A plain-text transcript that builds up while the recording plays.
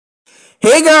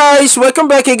Hey guys, welcome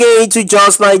back again to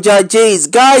Just Niger J's.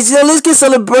 Guys, Zinoleesky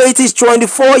celebrates his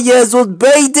 24 years old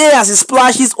birthday as he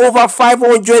splashes over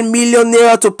 500 million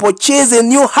naira to purchase a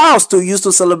new house to use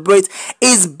to celebrate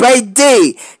his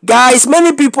birthday. Guys,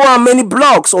 many people and many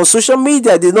blogs on social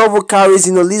media did not even carry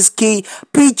Zinoleesky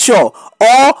picture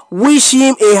or wish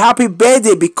him a happy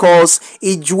birthday because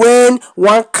he joined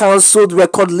one cancelled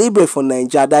record label for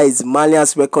Nigeria, that is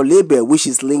Malian's record label, which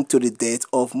is linked to the death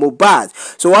of Mohbad.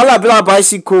 So while I've been on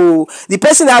bicycle, the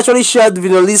person that actually shared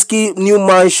Zinoleesky new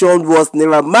mansion was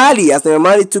Naira Marley, as Naira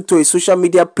Marley took to his social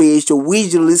media page to wish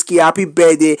Zinoleesky happy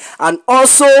birthday and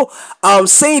also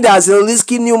saying that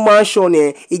Zinoleesky new mansion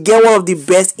he get one of the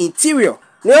best interior.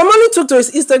 Naira Marley took to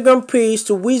his Instagram page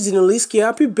to wish Zinoleesky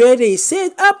happy birthday. He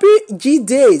said, "Happy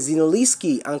G-Day,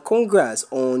 Zinoleesky, and congrats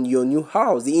on your new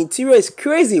house. The interior is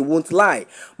crazy, won't lie.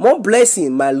 More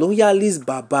blessing, my loyalist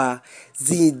Baba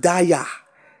Zidaya.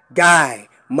 Guy,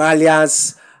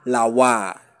 Malians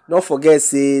Lawa." Don't forget,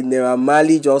 say Naira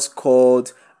Marley just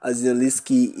called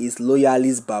Zinoleesky is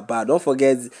loyalist Baba. Don't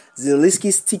forget,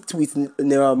 Zinoleesky sticked with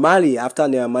Naira Marley after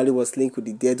Naira Marley was linked with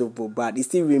the death of Mohbad. He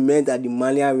still remained at the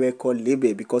Malian record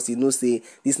label because he knows say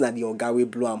this not the Oga way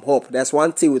blow am up. That's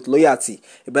one thing with loyalty.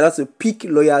 You better to pick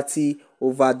loyalty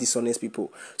over dishonest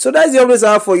people. So that's the updates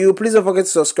I have for you. Please don't forget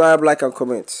to subscribe, like, and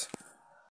comment.